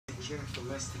getting for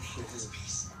less than shit here.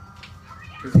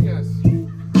 Cause yes,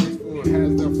 this fool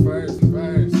has the first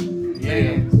verse.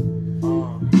 Yeah.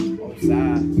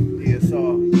 Outside,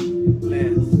 DSR,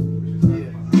 Lenz.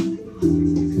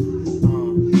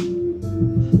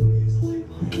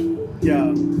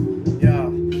 Yeah.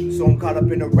 So I'm caught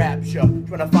up in a rapture,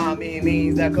 trying to find me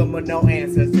means that come with no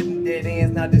answer. Sitting dead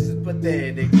ends, now this is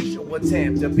pathetic. You should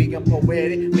attempt to be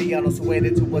poetic. Me, I don't sweat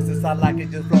it to us, it's I like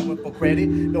it, just flowing for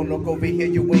credit. Don't look over here,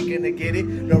 you ain't gonna get it.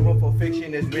 No room for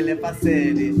fiction, it's real if I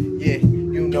said it. Yeah,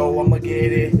 you know I'ma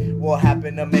get it. What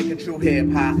happened to make a true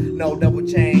hip hop? No double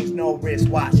change, no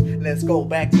wristwatch. Let's go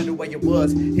back to the way it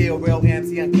was. Hear real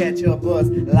MC and catch a buzz.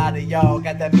 A lot of y'all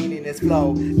got that meaningless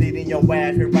flow, leading your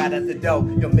ass right out the door.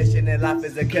 Your mission in life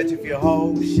is to catch if your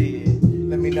whole shit.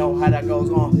 Let me know how that goes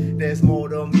on. There's more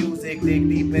to music. Dig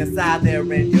deep inside there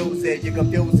and use it. You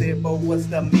confuse it, but what's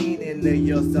the meaning of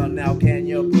your song? Now can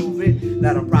you prove it?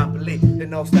 Not on properly. There's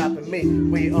no stopping me.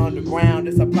 We underground,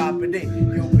 it's a property.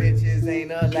 You bitches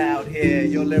ain't allowed here.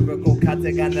 Your lyrical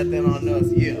content got nothing on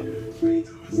us. Yeah.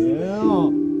 Yeah.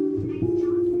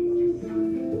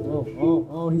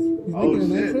 Oh, he's making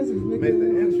an entrance? He's making the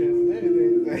entrance and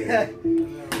everything.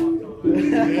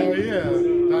 Hell yeah.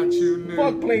 Thought you knew.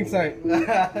 Fuck plain sight.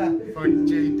 Fuck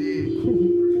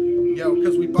JD. Yo,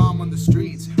 cause we bomb on the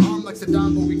streets. Armed like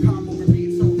Saddam, but we calm over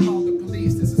beats. So call the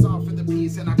police. This is all for the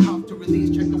peace. And I cough to release.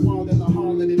 Check the wall in the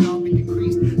hall. Let it all be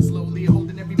decreased. Slowly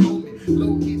holding every moment.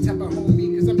 Low key tap a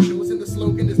homie. Cause I'm chosen. The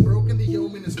slogan is broken. The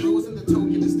yeoman is frozen. The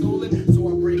token is stolen. So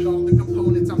I break all the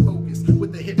components. I'm focused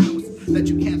with the hypnosis. That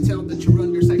you can't tell that you're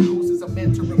under psychosis. A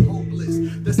mentor of hopeless.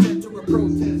 The center of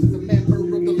protest is a member of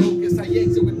the locust. I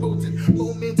exit with potent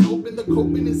moments. Open the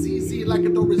coping is easy like a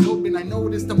door is open. I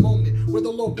noticed the moment where the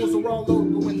locals are all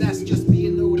local, and that's just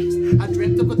being noticed. I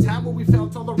dreamt of a time where we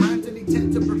felt all around and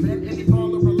intent to prevent any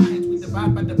fall of reliance. We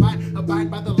divide by divine, abide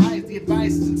by the lies. The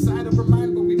advice is inside of our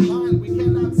mind, but we blind. We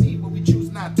cannot see, but we choose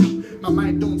not to. My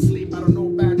mind don't sleep. I don't know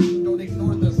about you. Don't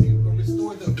ignore the view, but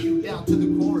restore the view down to the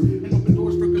core and open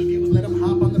doors for confused. Let them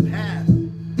hop on the path.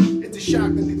 It's a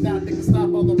shock that they thought they could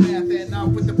stop all the wrath. And out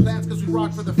with the plans, cause we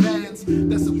rock for the fans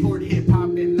that support hip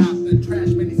hop and not the trash.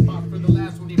 Many spots for the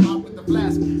last when he mopped with the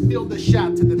flask. Feel the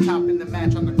shot to the top in the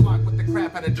match on the clock with the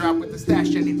crap. Had a drop with the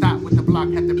stash, and he thought with the block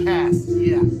had to pass.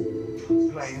 Yeah.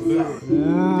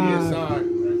 DSR.